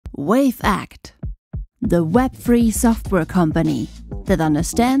WaveAct, the Web3 software company that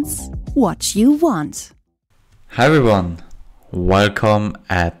understands what you want. Hi everyone, welcome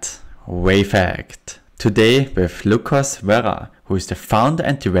at WaveAct. Today with Lucas Verra, who is the founder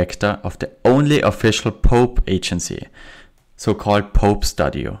and director of the only official POAP agency, so-called POAP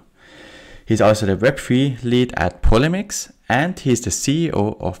Studio. He's also the Web3 Lead at Polemix, and he's the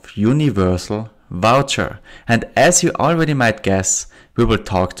CEO of Universal Voucher. And as you already might guess, we will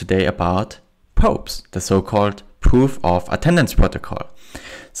talk today about POAPs, the so-called Proof of Attendance Protocol.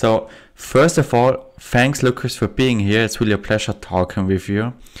 So first of all, thanks Lucas for being here. It's really a pleasure talking with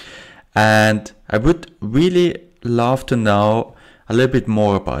you. And I would really love to know a little bit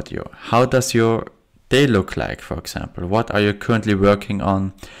more about you. How does your day look like, for example? What are you currently working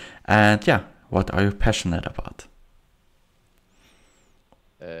on? And yeah, what are you passionate about?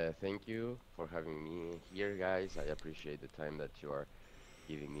 Thank you for having me here, guys. I appreciate the time that you are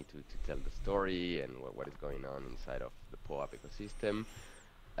giving me to tell the story and what is going on inside of the POAP ecosystem.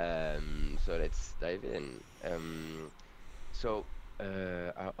 So let's dive in.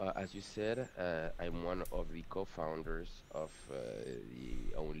 As you said, I'm one of the co-founders of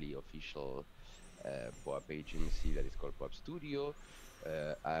the only official POAP agency that is called POAP Studio.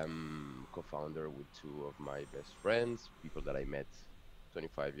 I'm co-founder with two of my best friends, people that I met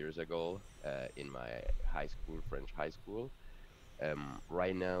 25 years ago in my high school, French high school.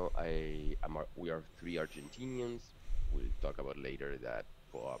 Right now, we are three Argentinians. We'll talk about later that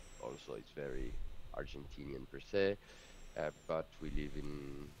POAP also is very Argentinian per se, but we live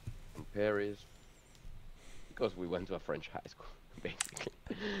in Paris because we went to a French high school, basically.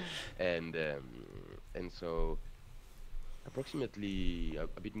 And so approximately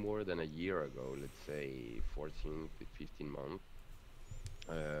a bit more than a year ago, let's say 14 to 15 months,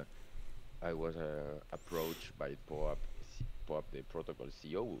 I was approached by POAP, the protocol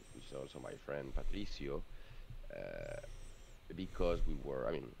CEO, which is also my friend Patricio, because we were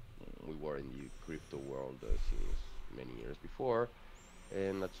in the crypto world since many years before,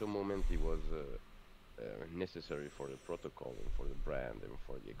 and at some moment it was necessary for the protocol and for the brand and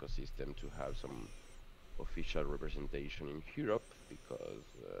for the ecosystem to have some official representation in Europe because,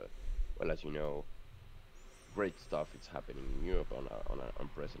 well, as you know, great stuff is happening in Europe on an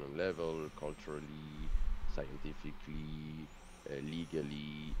unprecedented level, culturally, scientifically,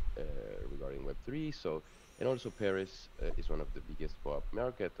 legally, regarding Web3. So, and also Paris is one of the biggest POAP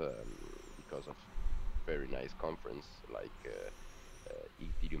market because of very nice conference like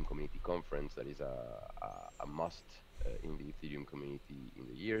Ethereum Community Conference that is a must in the Ethereum community in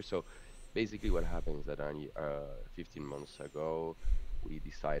the year. So basically what happens is that 15 months ago, we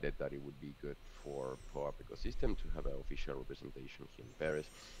decided that it would be good for POAP ecosystem to have an official representation here in Paris.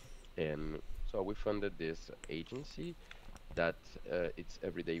 And so we funded this agency that its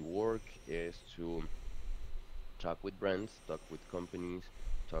everyday work is to talk with brands, talk with companies,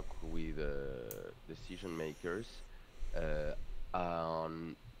 talk with decision makers.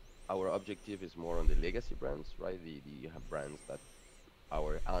 On our objective is more on the legacy brands, right? You have brands that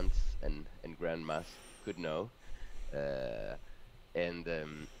our aunts and grandmas could know. And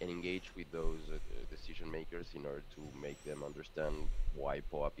engage with those decision makers in order to make them understand why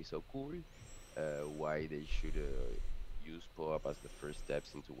POAP is so cool, why they should use POAP as the first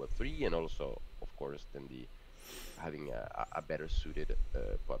steps into Web3, and also, of course, then having a better suited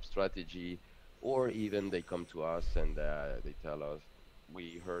POAP strategy, or even they come to us and they tell us,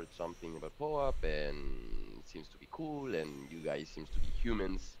 we heard something about POAP and it seems to be cool, and you guys seems to be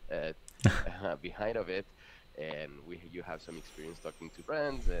humans behind of it. And you have some experience talking to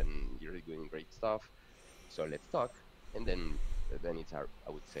brands and you're doing great stuff, so let's talk. And then it's our, I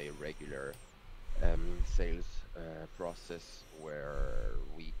would say, regular sales process where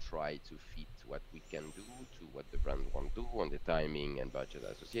we try to fit what we can do to what the brand want to do on the timing and budget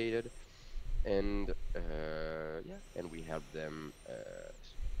associated. And and we help them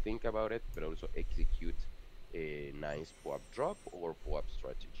think about it, but also execute a nice POAP drop or POAP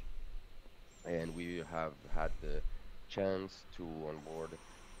strategy. And we have had the chance to onboard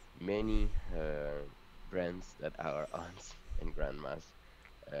many brands that our aunts and grandmas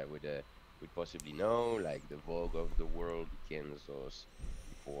would possibly know, like the Vogue of the world, the Kenzos,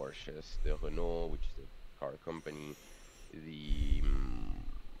 the Porsches, the Renault, which is the car company, the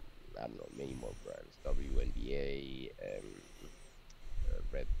I don't know, many more brands, WNBA,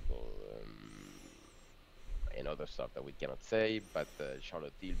 Red Bull, and other stuff that we cannot say, but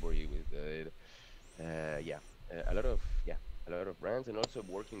Charlotte Tilbury with a lot of brands, and also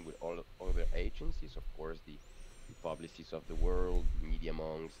working with all other agencies, of course, the Publicis of the world, media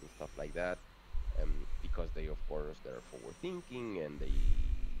monks and stuff like that, because they, of course, they're forward thinking and they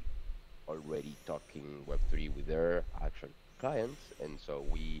already talking Web3 with their actual clients, and so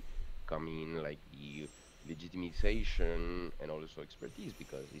we come in like the legitimization and also expertise,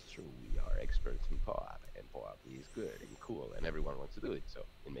 because it's true we are experts in POAP, and POAP is good and cool and everyone wants to do it, so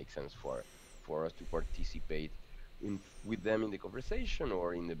it makes sense for us to participate with them in the conversation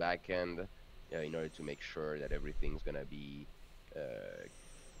or in the back end, in order to make sure that everything's gonna be uh,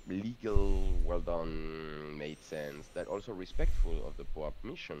 legal, well done, made sense, that also respectful of the POAP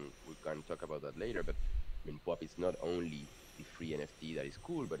mission. We can talk about that later, but I mean, POAP is not only the free NFT that is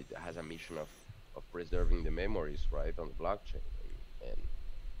cool, but it has a mission of preserving the memories, right, on the blockchain. And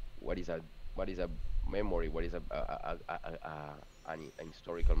what is a memory? What is an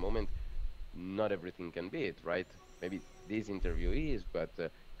historical moment? Not everything can be it, right? Maybe this interview is, but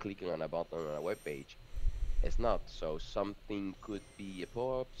clicking on a button on a web page is not. So something could be a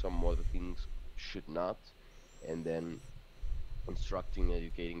POAP, some other things should not. And then instructing,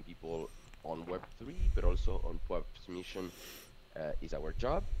 educating people on Web3, but also on POAP's mission is our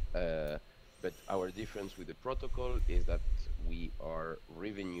job. But our difference with the protocol is that we are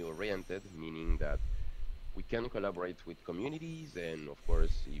revenue oriented, meaning that we can collaborate with communities, and of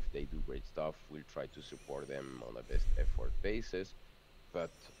course, if they do great stuff, we'll try to support them on a best effort basis. But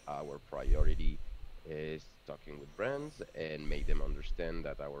our priority is talking with brands and make them understand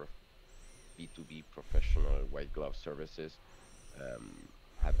that our B2B professional white glove services um,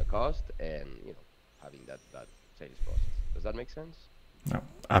 have a cost, and having that sales process. Does that make sense? No,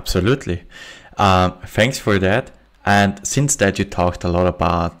 absolutely. Thanks for that. And since that you talked a lot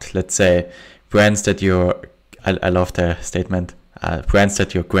about, let's say, brands that I love the statement, brands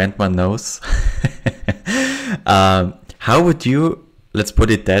that your grandma knows. How would you, let's put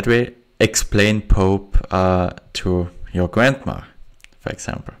it that way, explain POAP to your grandma, for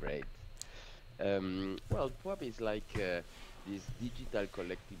example? Great. Well, POAP is like this digital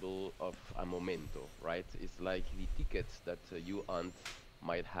collectible of a momento, right? It's like the tickets that you aunt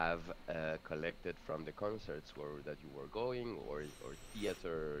might have collected from the concerts where that you were going, or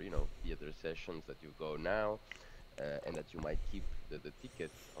theater, theater sessions that you go now, and that you might keep the ticket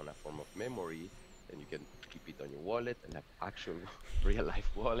on a form of memory, and you can keep it on your wallet, and like actual real life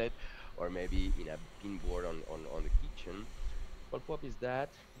wallet, or maybe in a pinboard on the kitchen. Well, POP is that,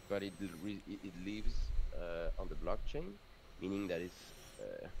 but it lives on the blockchain, meaning that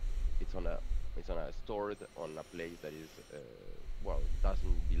uh, it's on a stored on a place that is well,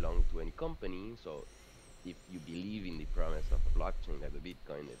 doesn't belong to any company. So if you believe in the premise of a blockchain, like the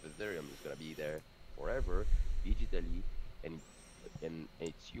Bitcoin, the Ethereum is gonna be there forever, digitally, and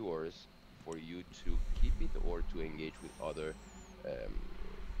it's yours for you to keep it or to engage with other um,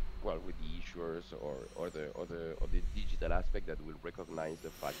 well, with the issuers, or the digital aspect that will recognize the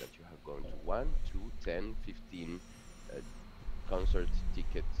fact that you have gone to 1, 2, 10, 15 uh, concert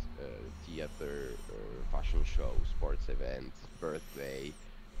tickets, theater, fashion show, sports events, birthday,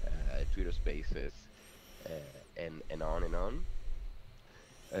 Twitter Spaces, and on and on.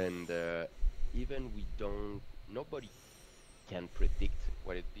 And even we don't, nobody can predict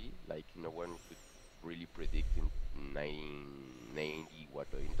what it be. Like no one could really predict in 1990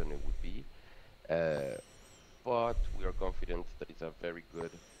 what the internet would be. Uh, but we are confident that it's a very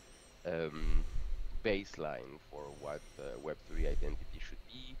good um, baseline for what Web3 identity should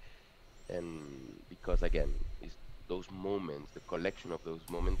be. And because again, is those moments, the collection of those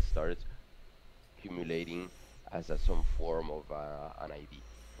moments starts accumulating as some form of an ID,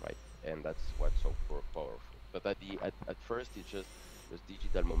 right? And that's what's so powerful. But at first, it's just those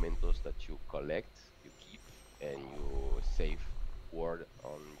digital mementos that you collect, you keep, and you save word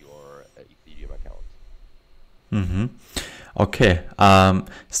on your Ethereum account. Mm-hmm. Okay.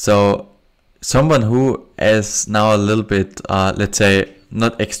 So someone who is now a little bit, let's say,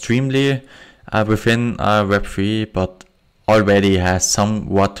 not extremely within Web3, but already has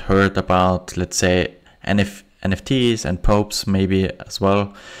somewhat heard about, let's say, NFTs and POAPs maybe as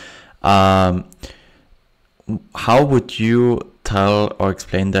well. How would you tell or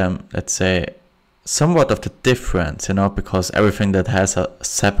explain them, let's say, somewhat of the difference, because everything that has a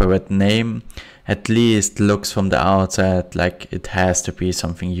separate name at least looks from the outside like it has to be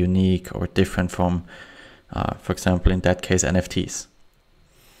something unique or different from, for example, in that case, NFTs.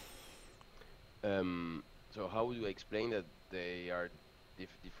 So how would you explain that they are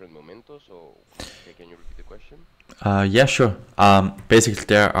different momentos? Or can you repeat the question? Yeah, sure. Basically,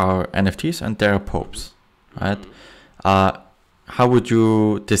 there are NFTs and there are POAPs, right? Mm-hmm. How would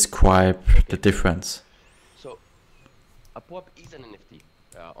you describe the difference? So a POAP is an NFT.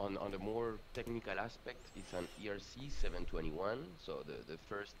 On the more technical aspect, it's an ERC 721. So the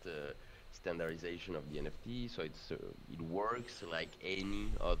first standardization of the NFT. So it works like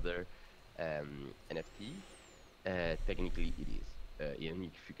any other NFT. Technically, it is. Even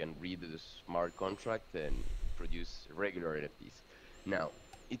if you can read the smart contract and produce regular NFTs. Now,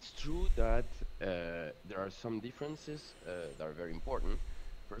 it's true that there are some differences that are very important.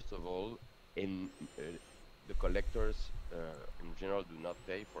 First of all, in the collectors in general do not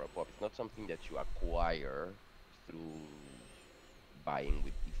pay for a POAP. It's not something that you acquire through buying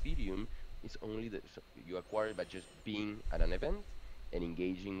with Ethereum. It's only that you acquire it by just being at an event and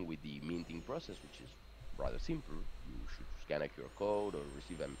engaging with the minting process, which is rather simple. You should scan a QR code or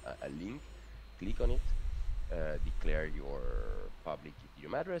receive a link, click on it, declare your public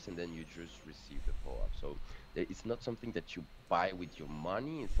Ethereum address, and then you just receive the POAP. So it's not something that you buy with your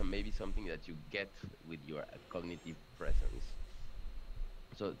money. It's maybe something that you get with your cognitive presence.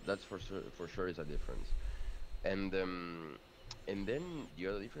 So that's for sure is a difference. And then the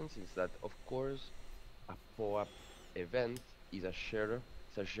other difference is that, of course, a POAP event is shared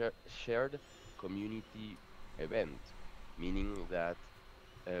community event, meaning that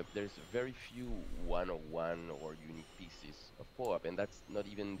there's very few one-on-one or unique pieces of POAP, and that's not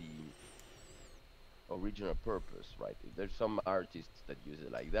even the original purpose, right? There's some artists that use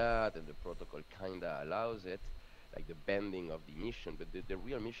it like that, and the protocol kinda allows it, like the bending of the mission, but the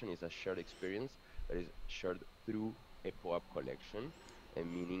real mission is a shared experience that is shared through a POAP collection, and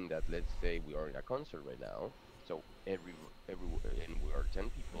meaning that let's say we are in a concert right now, so every and we are 10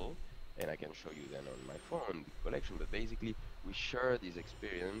 people, and I can show you then on my phone the collection, but basically we share this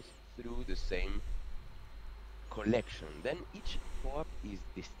experience through the same collection. Then each POAP is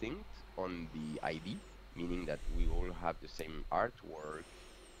distinct on the ID, meaning that we all have the same artwork,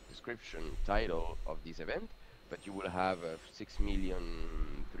 description, title of this event, but you will have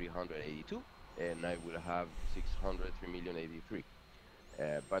 6,382,000 and I will have 603,083,000.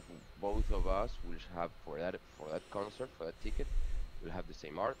 But both of us will have for that concert, for that ticket, will have the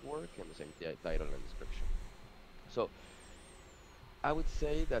same artwork and the same title and description. So I would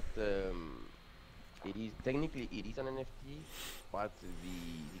say that it is technically it is an NFT, but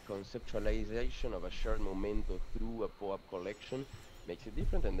the conceptualization of a shared momento through a POAP collection makes it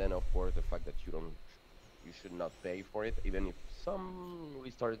different. And then of course the fact that you should not pay for it, even if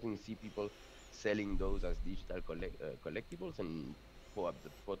we started to see people selling those as digital collectibles, and POAP the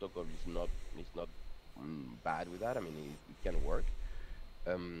protocol is not bad with that. I mean it can work.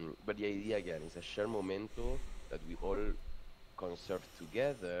 But the idea again is a shared momento that we all conserve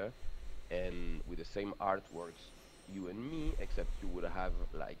together and with the same artworks, you and me, except you would have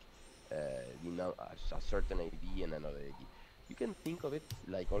like a certain ID and another ID. You can think of it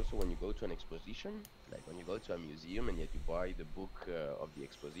like also when you go to an exposition, like when you go to a museum and yet you buy the book of the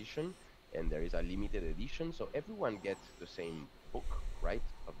exposition and there is a limited edition, so everyone gets the same book, right,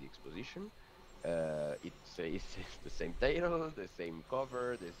 of the exposition. It's the same title, the same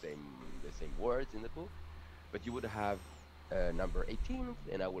cover, the same words in the book, but you would have number 18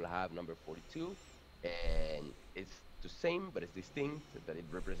 and I will have number 42, and it's the same but it's distinct, that it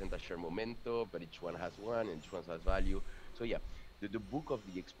represents a shared momento, but each one has one and each one has value. So yeah, the book of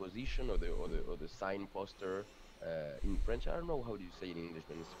the exposition or the sign poster in French, I don't know how do you say it in English,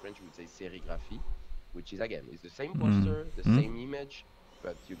 but in French we would say sérigraphie, which is again it's the same poster, the same image,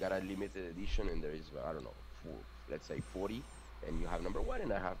 but you got a limited edition and there is I don't know let's say 40, and you have number 1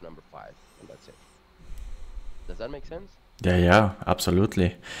 and I have number 5, and that's it. Does that make sense? Yeah,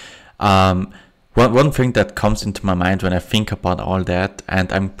 absolutely. One thing that comes into my mind when I think about all that,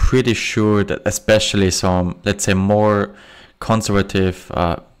 and I'm pretty sure that especially some, let's say, more conservative,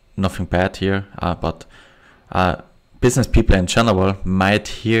 nothing bad here, but business people in general might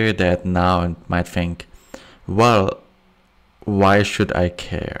hear that now and might think, well, why should I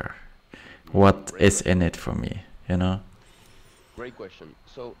care? What is in it for me, you know? Great question.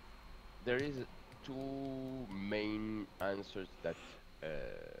 So there is two main answers that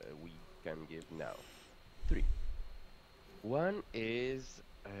we can give now. Three. One is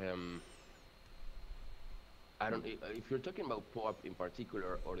I don't if you're talking about POAP in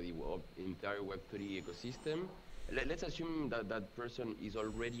particular or the entire Web3 ecosystem. Let's assume that that person is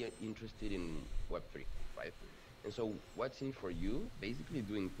already interested in Web3, right? And so what's in for you? Basically,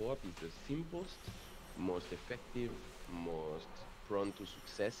 doing POAP is the simplest, most effective, most prone to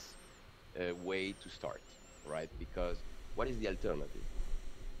success way to start, right? Because what is the alternative?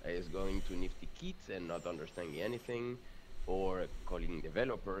 Is going to Nifty Kits and not understanding anything, or calling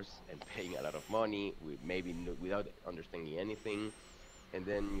developers and paying a lot of money with without understanding anything. And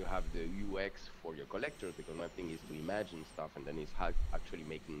then you have the UX for your collectors, because one thing is to imagine stuff and then it's actually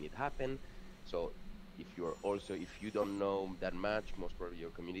making it happen. So if you don't know that much, most probably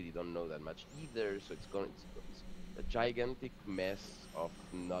your community don't know that much either. So it's a gigantic mess of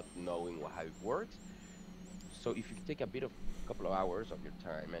not knowing how it works. So if you take a bit of couple of hours of your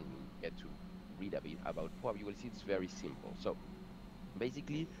time and you get to read a bit about POAP, you will see it's very simple. So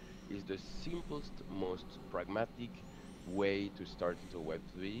basically, it's the simplest, most pragmatic way to start into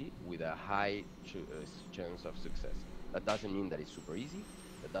Web3 with a high chance of success. That doesn't mean that it's super easy.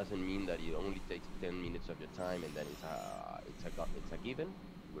 That doesn't mean that it only takes 10 minutes of your time and then it's a given.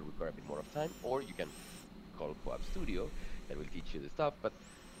 It will require a bit more of time, or you can call POAP Studio that will teach you the stuff. But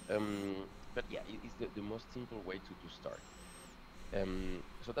yeah, it's the most simple way to start.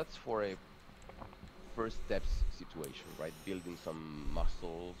 So that's for a first steps situation, right? Building some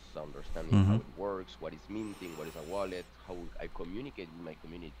muscles, understanding how Mm-hmm. it works, what is minting, what is a wallet, how I communicate with my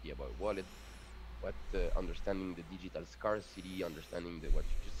community about wallet, what understanding the digital scarcity, understanding what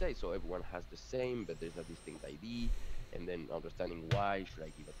you just say, so everyone has the same, but there's a distinct ID, and then understanding why should I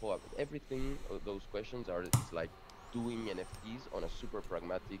give a POAP. Everything, those questions are is like doing NFTs on a super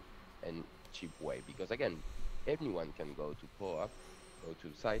pragmatic and cheap way, because again, anyone can go to POAP, go to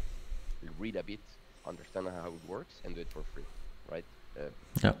the site, read a bit, understand how it works, and do it for free, right? Uh,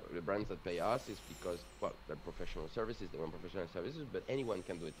 Yeah. the brands that pay us is because, well, they're professional services, they want professional services, but anyone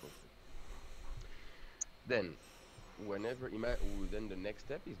can do it for free. Then, then the next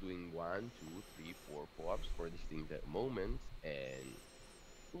step is doing one, two, three, four POAPs for distinct moments, and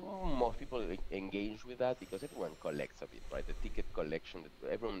most people engage with that because everyone collects a bit, right? The ticket collection that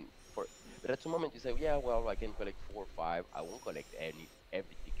everyone for, but at some moment you say, yeah, well, I can collect 4 or 5. I won't collect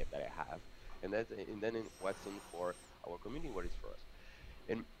every ticket that I have, and then what's in for our community, what is for us,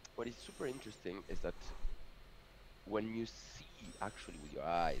 and what is super interesting is that when you see actually with your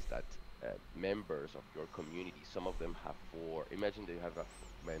eyes that members of your community, some of them have four. Imagine they have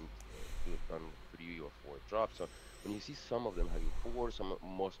done 3 or 4 drops. So when you see some of them having four,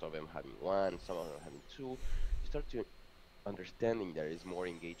 most of them having one, some of them having two, you start to understanding there is more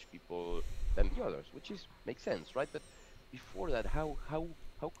engaged people than the others, which is makes sense, right? But before that, how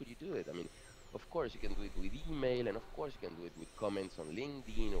could you do it? I mean, of course you can do it with email, and of course you can do it with comments on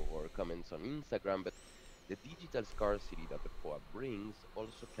LinkedIn or comments on Instagram, but the digital scarcity that the POAP brings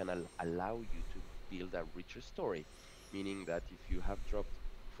also can allow you to build a richer story, meaning that if you have dropped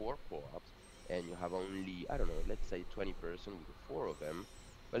 4 POAPs and you have only, I don't know, let's say 20% with the four of them,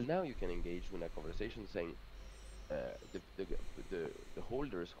 well, now you can engage in a conversation saying, the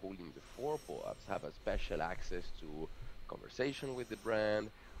holders holding the 4 POAPs have a special access to conversation with the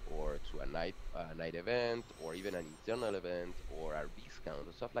brand, or to a night event, or even an internal event, or a discount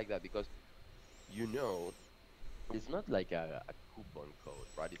or stuff like that, because you know it's not like a coupon code,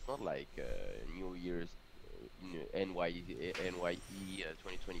 right? It's not like New Year's NYE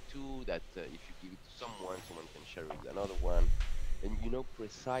 2022 that if you give it to someone, someone can share it with another one, and you know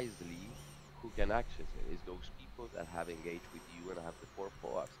precisely who can access it. It's those people that have engaged with you and have the 4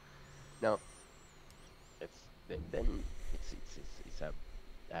 POAPs. Now, then it's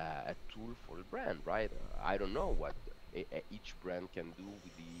a tool for the brand, right? I don't know what each brand can do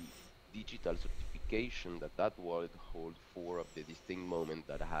with the digital certification that wallet holds for of the distinct moment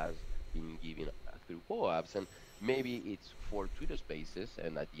that has been given through POAPs, and maybe it's for Twitter Spaces,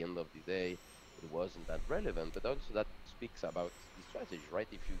 and at the end of the day, it wasn't that relevant. But also that speaks about the strategy, right?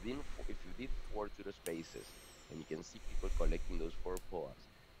 If you did 4 Twitter Spaces, and you can see people collecting those 4 POAPs,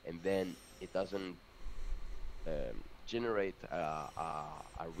 and then it doesn't generate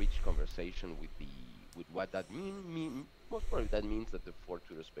a rich conversation with what that most probably that means that the 4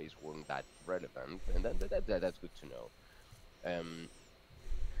 Twitter space weren't that relevant, and that's good to know. um,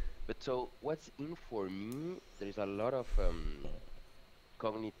 but so what's in for me, there is a lot of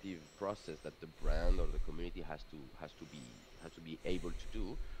cognitive process that the brand or the community has to be able to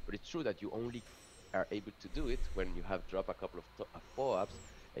do. But it's true that you only are able to do it when you have dropped a couple of POAPs,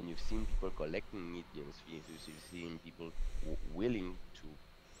 and you've seen people collecting it, and you've seen people willing to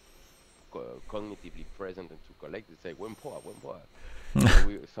cognitively present and to collect it. Say one POAP, one POAP.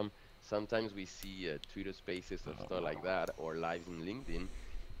 Sometimes we see Twitter Spaces or stuff like that, or lives in LinkedIn,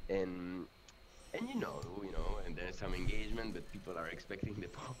 and and there's some engagement, but people are expecting the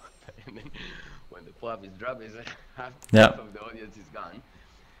pop-up, and then when the pop is dropped, is half Yeah. half of the audience is gone,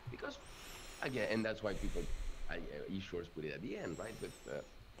 because again, and that's why issuers put it at the end, right? But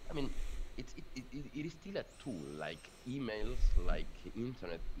I mean, it is still a tool, like emails, like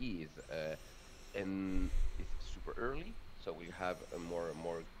internet is, and it's super early, so we have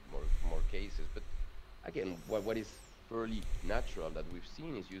more cases, but again, what is fairly natural that we've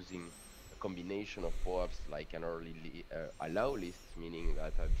seen is using a combination of POAPs, like an allow list, meaning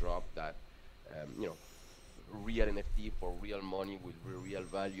that a drop that, um, you know, real NFT for real money with real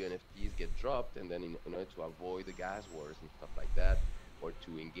value NFTs get dropped, and then in order to avoid the gas wars and stuff like that, or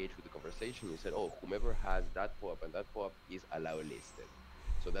to engage with the conversation, you said, oh, whomever has that POAP and that POAP is allow listed.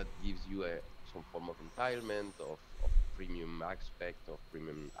 So that gives you some form of entitlement of premium aspect of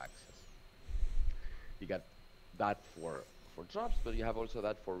premium access. You got that for drops, but you have also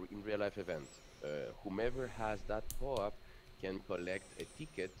that for in real life events. Whomever has that POAP can collect a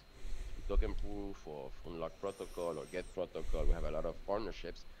ticket through token proof of unlock protocol or get protocol. We have a lot of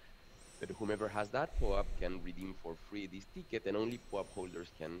partnerships. But whomever has that POAP can redeem for free this ticket, and only POAP holders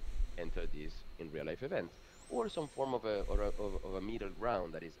can enter this in real life event. Or some form of a middle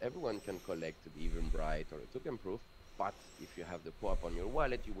ground, that is, everyone can collect the Eventbrite or a token proof, but if you have the POAP on your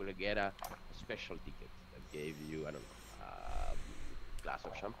wallet, you will get a special ticket that gave you, I don't know, a glass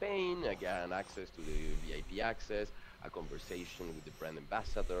of champagne, again, access to the VIP access, a conversation with the brand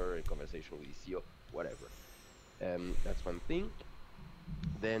ambassador, a conversation with the CEO, whatever. That's one thing.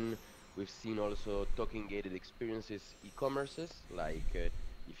 Then we've seen also token gated experiences, e-commerces, like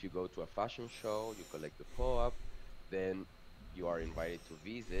if you go to a fashion show, you collect the POAP, then you are invited to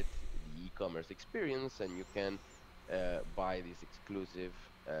visit the e-commerce experience, and you can buy this exclusive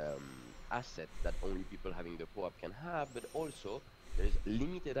asset that only people having the POAP can have, but also there's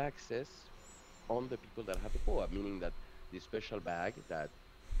limited access on the people that have the POAP, meaning that the special bag that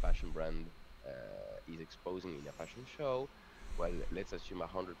fashion brand is exposing in a fashion show, well, let's assume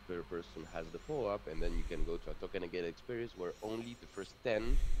 100 per person has the POAP, and then you can go to a token and get experience where only the first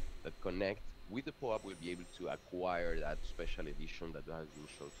 10 that connect with the POAP will be able to acquire that special edition that has been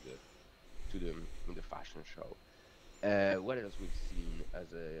shown to them in the fashion show. What else we've seen as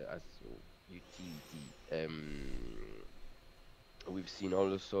utility? We've seen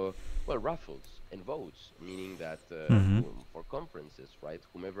also, well, raffles and votes, meaning that Mm-hmm. for conferences, right?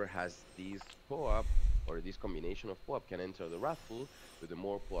 Whomever has this POAP or this combination of POAP can enter the raffle. But the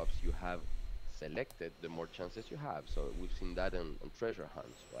more POAPs you have selected, the more chances you have. So we've seen that on treasure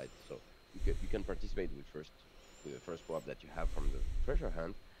hunts, right? So you can participate with the first POAP that you have from the treasure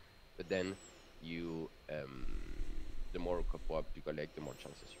hunt, but then you the more POAP you collect, the more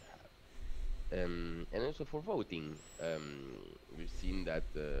chances you have. And also for voting, we've seen that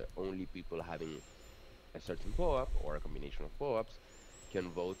only people having a certain POAP or a combination of POAPs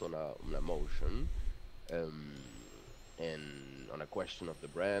can vote on a motion, um, and on a question of the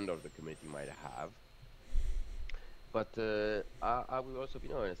brand or the community might have. But I will also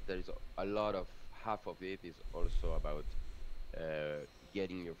be honest, there is a lot of half of it is also about uh,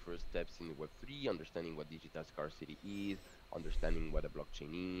 getting your first steps in Web3, understanding what digital scarcity is, understanding what a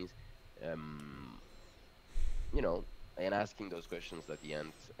blockchain is. Um, you know, and asking those questions that the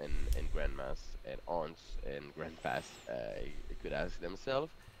aunts and grandmas and aunts and grandpas could ask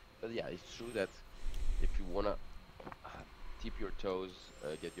themselves. But yeah, it's true that if you wanna tip your toes,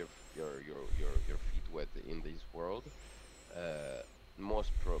 get your feet wet in this world, uh,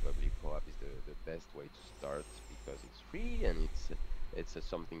 most probably POAP is the best way to start because it's free and it's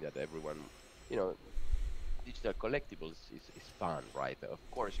something that everyone, you know, digital collectibles is fun, right? Of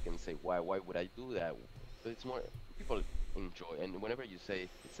course, you can say why would I do that? But it's more people enjoy, and whenever you say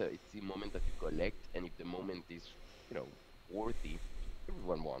it's the moment that you collect, and if the moment is worthy,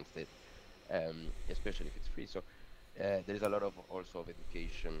 everyone wants it, especially if it's free. So there is a lot of also of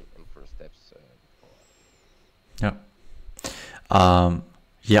education and first steps before. Yeah. Um,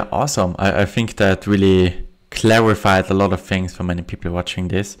 yeah, awesome. I think that really clarified a lot of things for many people watching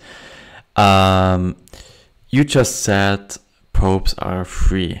this. Um, you just said probes are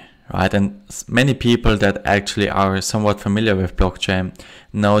free, right? And many people that actually are somewhat familiar with blockchain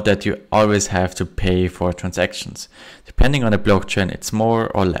know that you always have to pay for transactions. Depending on the blockchain, it's more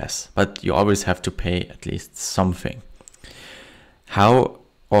or less, but you always have to pay at least something. How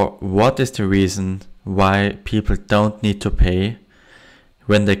or what is the reason why people don't need to pay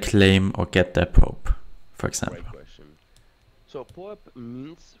when they claim or get their probe, for example? Great question. So POAP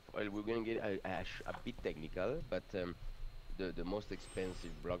means, well, we're going to get a bit technical, but the most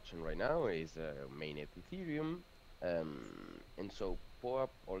expensive blockchain right now is mainnet Ethereum, and so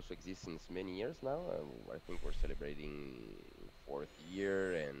POAP also exists since many years now. I think we're celebrating fourth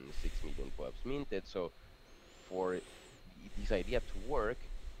year and 6 million POAPs minted. So for this idea to work,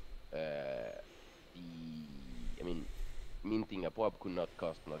 I mean, minting a POAP could not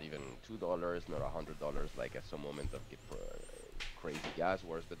cost not even $2, not $100, like at some moment of crazy gas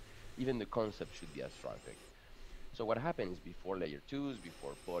wars, but even the concept should be abstracted. So what happened is before layer twos,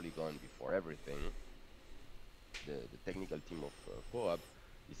 before Polygon, before everything, the technical team of POAP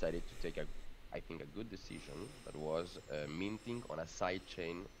decided to take I think a good decision that was minting on a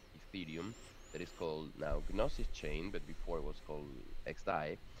sidechain Ethereum that is called now Gnosis Chain, but before it was called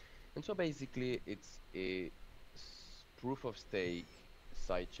XDAI. And so basically, it's a proof of stake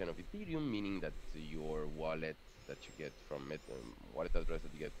sidechain of Ethereum, meaning that your wallet that you get from wallet address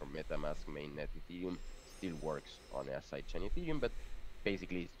that you get from MetaMask mainnet Ethereum still works on a sidechain Ethereum, but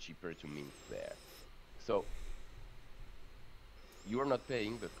basically it's cheaper to mint there. So you are not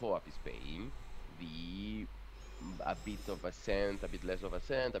paying, but POAP is paying the a bit of a cent, a bit less of a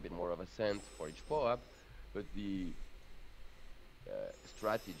cent, a bit more of a cent for each POAP, but the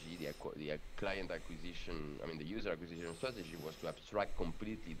strategy, the client acquisition, I mean the user acquisition strategy was to abstract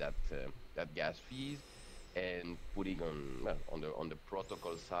completely that gas fees and putting on well, on the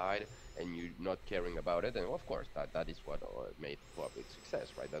protocol side, and you not caring about it. And of course that is what made POAP a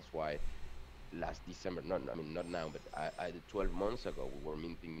success, right? That's why last December, not now, but I 12 months ago, we were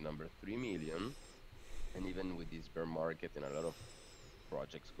minting number 3 million, and even with this bear market and a lot of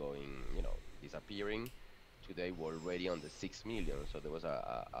projects going, disappearing, today we're already on the 6 million. So there was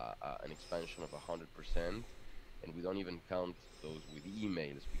an expansion of 100%, and we don't even count those with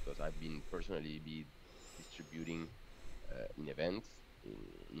emails, because I've been personally distributing in events,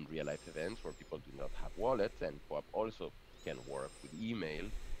 in real life events where people do not have wallets, and POAP also can work with email.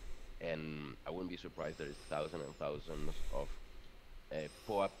 And I wouldn't be surprised there is thousands and thousands of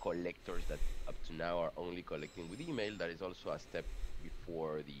POAP collectors that up to now are only collecting with email. That is also a step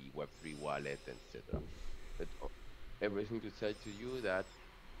before the Web3 wallet, etc. But everything to say to you that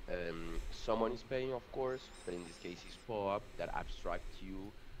someone is paying, of course, but in this case it's POAP that abstracts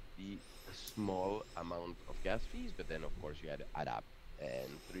you the small amount of gas fees, but then of course you add up,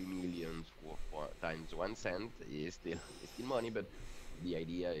 and 3 million times 1 cent is still is still money. But the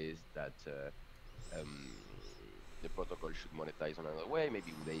idea is that um, the protocol should monetize another way,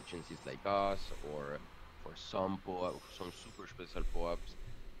 maybe with agencies like us, or for some POAP, some super special POAPs,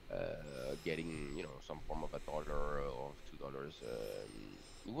 getting some form of $1 or $2.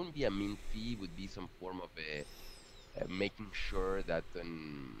 It wouldn't be a mint fee; it would be some form of a making sure that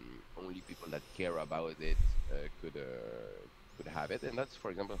only people that care about it could have it. And that's, for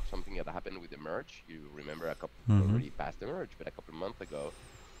example, something that happened with the merge. You remember we Mm-hmm. already passed the merge, but a couple of months ago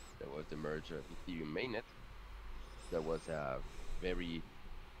there was the merge of Ethereum mainnet. There was a very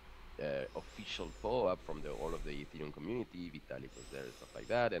official POAP from all of the Ethereum community. Vitalik was there and stuff like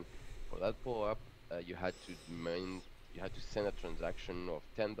that. And for that POAP, you had to send a transaction of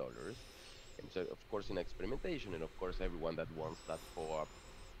 $10. And so, of course, in experimentation, and of course, everyone that wants that POAP,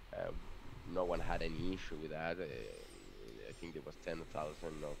 uh, no one had any issue with that. I think there was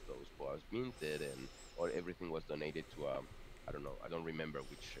 10,000 of those POAPs minted, and or everything was donated to I don't know, I don't remember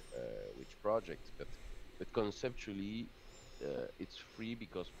which project, but conceptually, it's free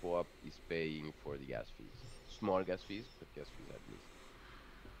because POAP is paying for the gas fees, small gas fees, but gas fees at least.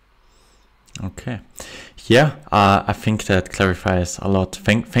 Okay. Yeah, I think that clarifies a lot.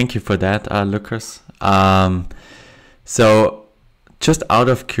 Thank you for that, Lucas. So, just out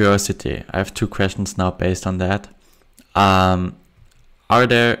of curiosity, I have two questions now based on that.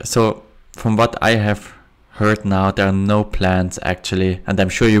 So from what I have heard now, there are no plans actually, and I'm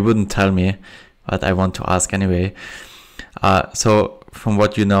sure you wouldn't tell me, but I want to ask anyway. So from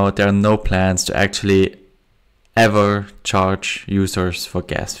what you know, there are no plans to actually ever charge users for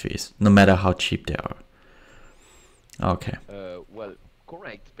gas fees, no matter how cheap they are. Okay. Well,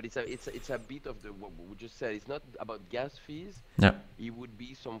 correct, but it's a bit of what we just said. It's not about gas fees. Yeah. It would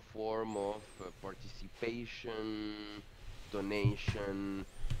be some form of participation, donation.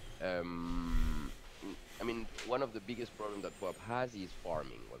 I mean, one of the biggest problems that POAP has is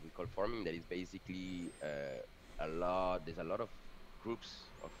farming. What we call farming, that is basically there's a lot of groups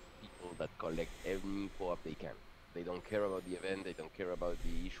of people that collect any POAP they can. They don't care about the event, they don't care about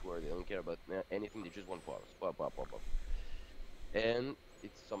the issuer, they don't care about anything, they just want POAPs, POAP, POAP, POAP, POAP. And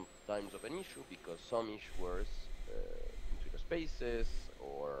it's sometimes of an issue because some issuers in Twitter Spaces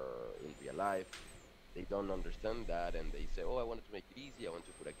or in real life, they don't understand that, and they say, oh, I wanted to make it easy, I want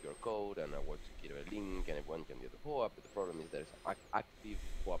to put a QR code, and I want to give a link, and everyone can get the POAP. But the problem is there's active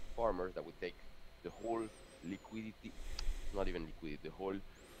POAP farmers that would take the whole liquidity, not even liquidity, the whole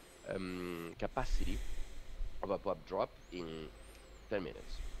capacity of a POAP drop in 10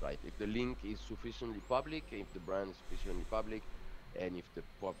 minutes, right? If the link is sufficiently public, if the brand is sufficiently public, and if the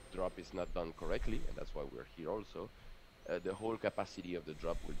POAP drop is not done correctly, and that's why we're here also, the whole capacity of the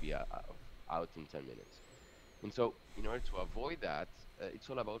drop will be out in 10 minutes. And so, in order to avoid that, it's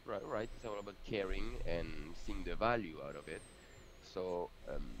all about right. It's all about caring and seeing the value out of it. So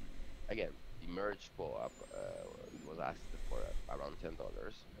again, the merge POAP, it was asked for around $10,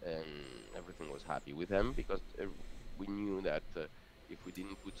 and everything was happy with them because we knew that if we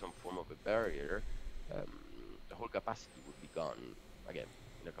didn't put some form of a barrier, the whole capacity would be gone again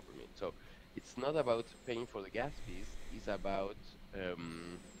in a couple of minutes. So it's not about paying for the gas fees, it's about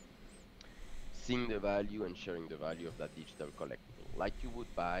seeing the value and sharing the value of that digital collectible. Like you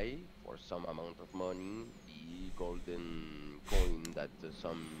would buy for some amount of money the golden coin that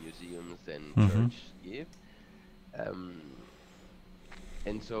some museums and Mm-hmm. church give. Um,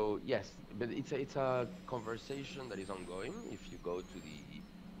 and so yes, but it's a conversation that is ongoing. If you go to the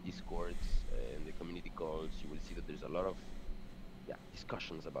discords and the community calls, you will see that there's a lot of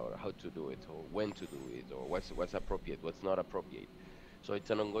discussions about how to do it or when to do it or what's appropriate, what's not appropriate. So it's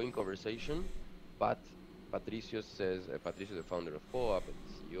an ongoing conversation. But Patricio says, Patricio, the founder of POAP and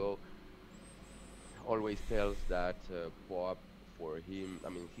the CEO, always tells that POAP for him, I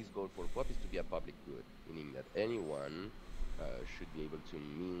mean, his goal for POAP is to be a public good, meaning that anyone should be able to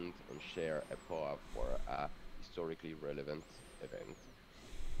mint and share a POAP for a historically relevant event.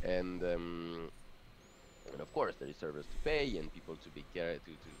 And of course, there is servers to pay and people to be care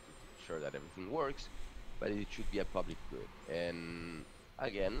to ensure that everything works, but it should be a public good. And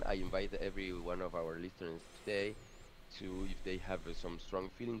again, I invite every one of our listeners today to, if they have some strong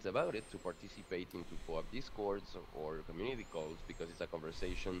feelings about it, to participate into POAP discords or community calls, because it's a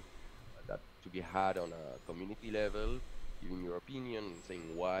conversation that to be had on a community level, giving your opinion,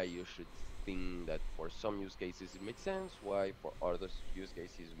 saying why you should think that for some use cases it makes sense, why for other use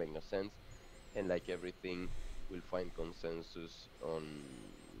cases it makes no sense. And like everything, we'll find consensus on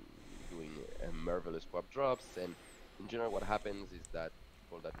doing marvelous POAP drops. And in general, what happens is that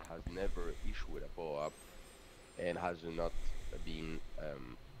people that has never issued a POAP and has not been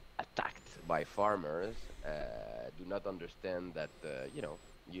attacked by farmers do not understand that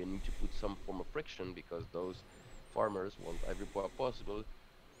you need to put some form of friction, because those farmers want every POAP possible,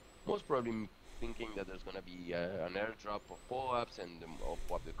 most probably thinking that there's going to be an airdrop of POAPs and of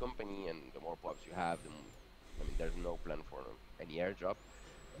POAP the company, and the more POAPs you have, I mean, there's no plan for any airdrop.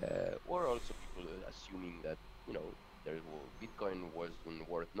 Or also people assuming that, Bitcoin wasn't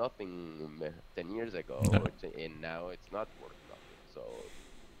worth nothing 10 years ago, Yeah. and now it's not worth nothing. So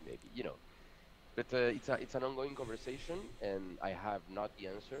maybe, but it's an ongoing conversation, and I have not the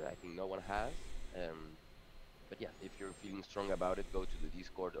answer. I think no one has. Um, but yeah, if you're feeling strong about it, go to the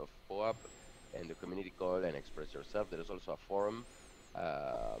Discord of POAP and the community call and express yourself. There is also a forum.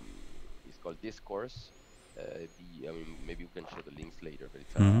 It's called Discourse. I mean, maybe you can share the links later, but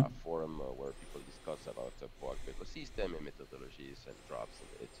it's Mm-hmm. a forum where people discuss about the POAP ecosystem and methodologies and drops, and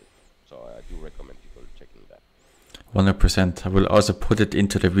etc. So I do recommend people checking that. 100%. I will also put it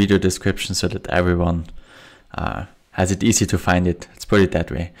into the video description so that everyone has it easy to find it. Let's put it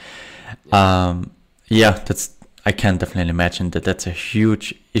that way. I can definitely imagine that that's a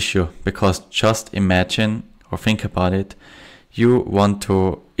huge issue, because just imagine or think about it. You want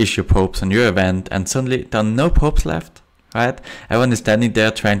to issue POAPs on your event and suddenly there are no POAPs left, right? Everyone is standing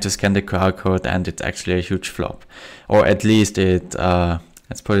there trying to scan the QR code and it's actually a huge flop. Or at least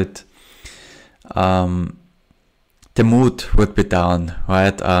let's put it, the mood would be down,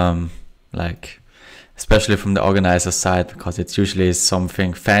 right? Especially from the organizer side, because it's usually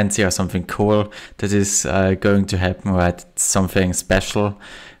something fancy or something cool that is going to happen, right? It's something special.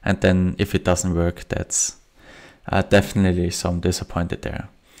 And then if it doesn't work, that's definitely some disappointed there.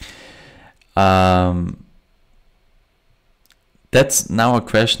 That's now a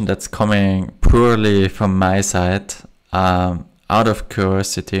question that's coming purely from my side, out of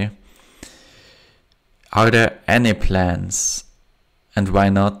curiosity. Are there any plans, and why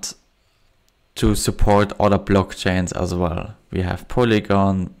not, to support other blockchains as well? We have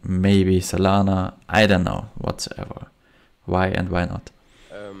Polygon, maybe Solana, I don't know, whatsoever. Why and why not?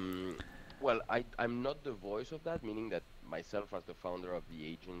 Well, I'm not the voice of that, meaning that myself as the founder of the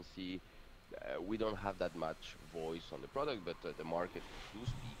agency, we don't have that much voice on the product, but the market do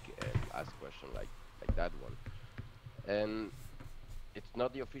speak and ask questions like that one. And it's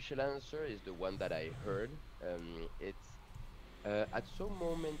not the official answer, it's the one that I heard. It's at some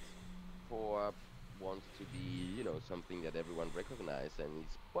moment POAP wants to be, something that everyone recognizes, and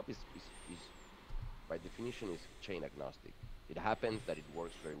POAP is by definition is chain agnostic. It happens that it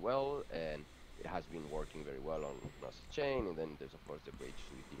works very well, and it has been working very well on Gnosis chain, and then there's of course the bridge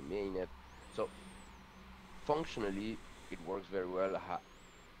to Ethereum mainnet. So functionally, it works very well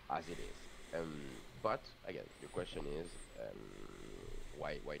as it is. But again, your question is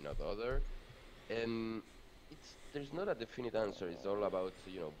why not other? And there's not a definite answer. It's all about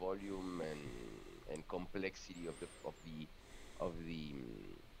volume and complexity of the of the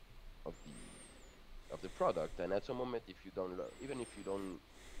of the product. And at some moment, if you don't even if you don't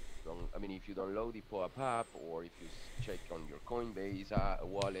if you download the POAP app, or if you check on your Coinbase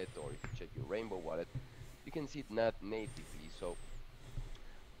wallet, or if you check your Rainbow wallet, you can see it not natively. So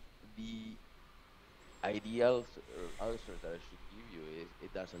the ideal answer that I should give you is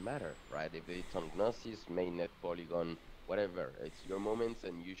it doesn't matter, right? If it's on Gnosis, mainnet, Polygon, whatever, it's your moments,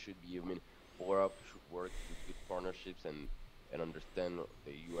 and you should be. POAP should work with good partnerships and understand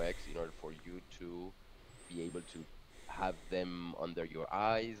the UX in order for you to be able to have them under your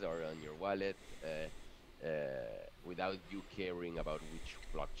eyes or on your wallet without you caring about which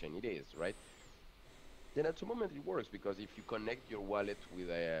blockchain it is, right? Then at the moment it works, because if you connect your wallet with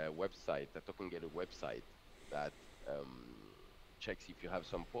a website, a token gated website that checks if you have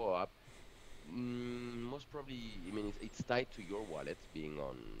some POAP, most probably, it's tied to your wallet being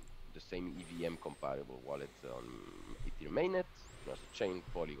on the same EVM compatible wallet on Ethereum mainnet, chain,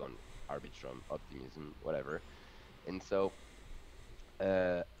 Polygon, Arbitrum, Optimism, whatever. And so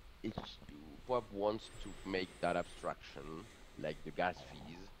if POAP wants to make that abstraction, like the gas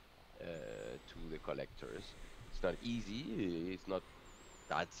fees, to the collectors, it's not easy. It's not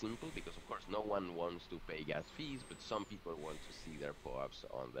that simple, because of course no one wants to pay gas fees, but some people want to see their POAPs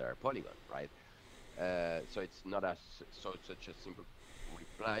on their Polygon, right? So it's not such a simple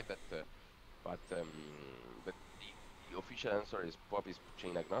reply, but the official answer is POAP is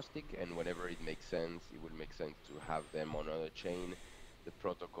chain agnostic, and whenever it makes sense, it will make sense to have them on another chain. The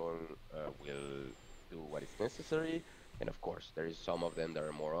protocol will do what is necessary, and of course there is some of them that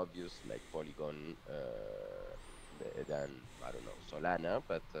are more obvious, like Polygon than, I don't know, Solana,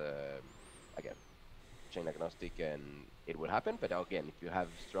 but again, chain agnostic, and it will happen. But again, if you have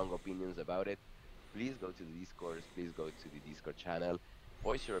strong opinions about it, please go to the Discord, please go to the Discord channel,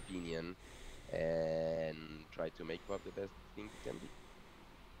 voice your opinion, and try to make POAP the best thing it can be.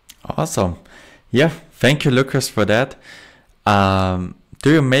 Awesome. Yeah, thank you, Lucas, for that. Do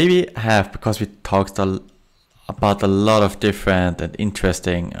you maybe have, because we talked about a lot of different and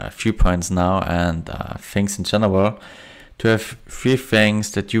interesting viewpoints now and things in general, to have 3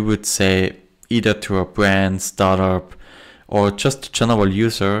 things that you would say either to a brand, startup, or just a general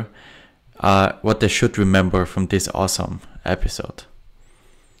user, what they should remember from this awesome episode?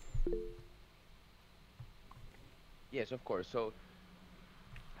 Yes, of course. So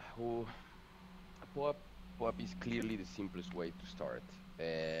POAP is clearly the simplest way to start,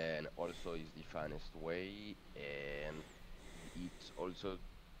 and also is the funnest way, and it's also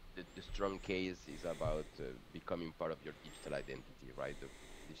the strong case is about becoming part of your digital identity, right? The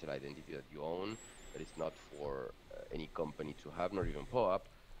digital identity that you own, that it's not for any company to have, not even POAP.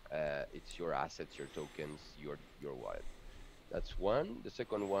 It's your assets, your tokens, your wallet. That's one. The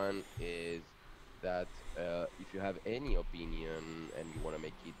second one is that if you have any opinion and you want to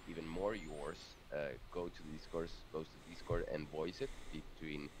make it even more yours, go to the Discord and voice it,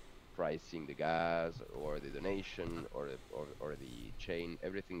 between pricing the gas or the donation or the chain.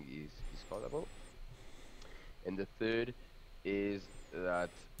 Everything is callable. And the third is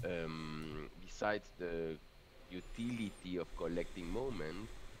that besides the utility of collecting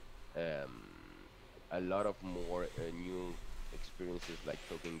moments, a lot of more new experiences, like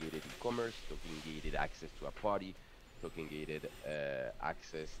token gated e-commerce, token gated access to a party, token gated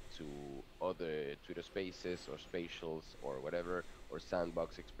access to other Twitter spaces or spatials or whatever, or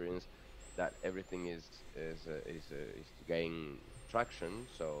sandbox experience, that everything is to gain traction.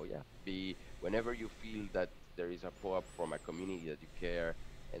 So yeah, whenever you feel that there is a POAP from a community that you care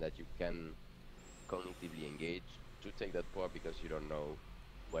and that you can cognitively engage, to take that POAP, because you don't know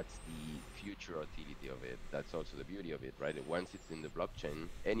what's the future utility of it. That's also the beauty of it, right? Once it's in the blockchain,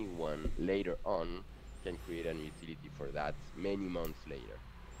 anyone later on can create an utility for that many months later.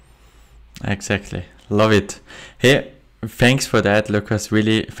 Exactly. Love it. Hey, thanks for that, Lucas.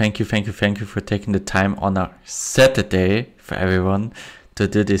 Really, thank you for taking the time on a Saturday for everyone to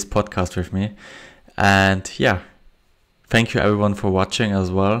do this podcast with me. And yeah, thank you everyone for watching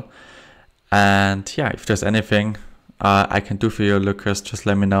as well. And yeah, if there's anything I can do for you, Lucas, just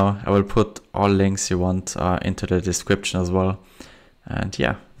let me know. I will put all links you want into the description as well. And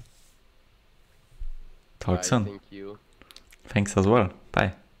yeah, talk soon. Thank you. Thanks as well.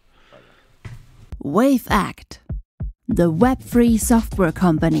 Bye. WaveAct, the Web3 software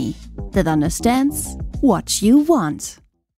company that understands what you want.